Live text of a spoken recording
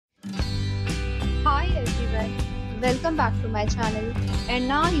there, welcome back to my channel, and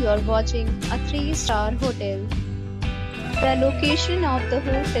now you are watching a 3-star hotel. The location of the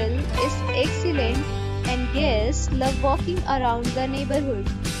hotel is excellent and guests love walking around the neighborhood.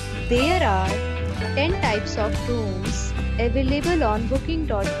 There are 10 types of rooms available on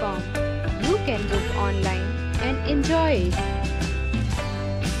booking.com. You can book online and enjoy it.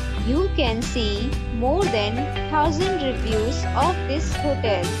 You can see more than 1,000 reviews of this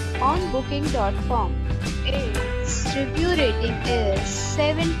hotel on booking.com. Its review rating is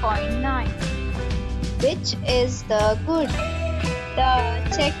 7.9, which is the good. The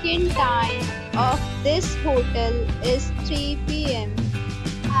check-in time of this hotel is 3 p.m.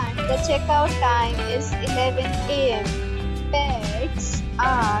 and the checkout time is 11 a.m. Pets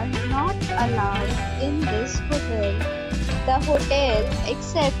are not allowed in this hotel. The hotel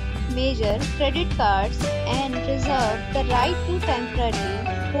accepts major credit cards and reserve the right to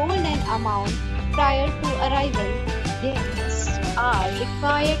temporarily hold an amount prior to arrival. Guests are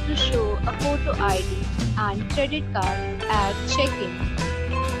required to show a photo ID and credit card at check-in.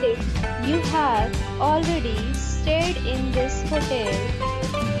 If you have already stayed in this hotel,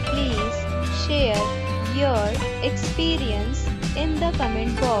 please share your experience in the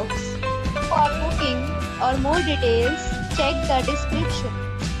comment box. For booking or more details, check the description.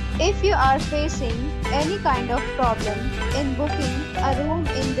 If you are facing any kind of problem in booking a room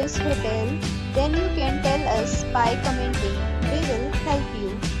in this hotel, then you can tell us by commenting. We will help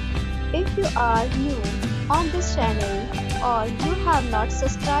you. If you are new on this channel or you have not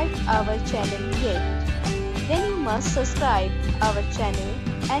subscribed our channel yet, then you must subscribe our channel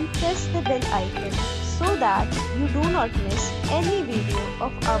and press the bell icon so that you do not miss any video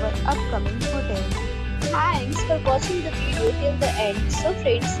of our upcoming hotel. Thanks for watching the video till the end. So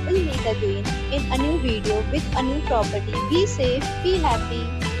friends, we'll meet again in a new video with a new property. Be safe, be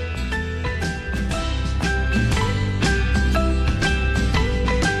happy.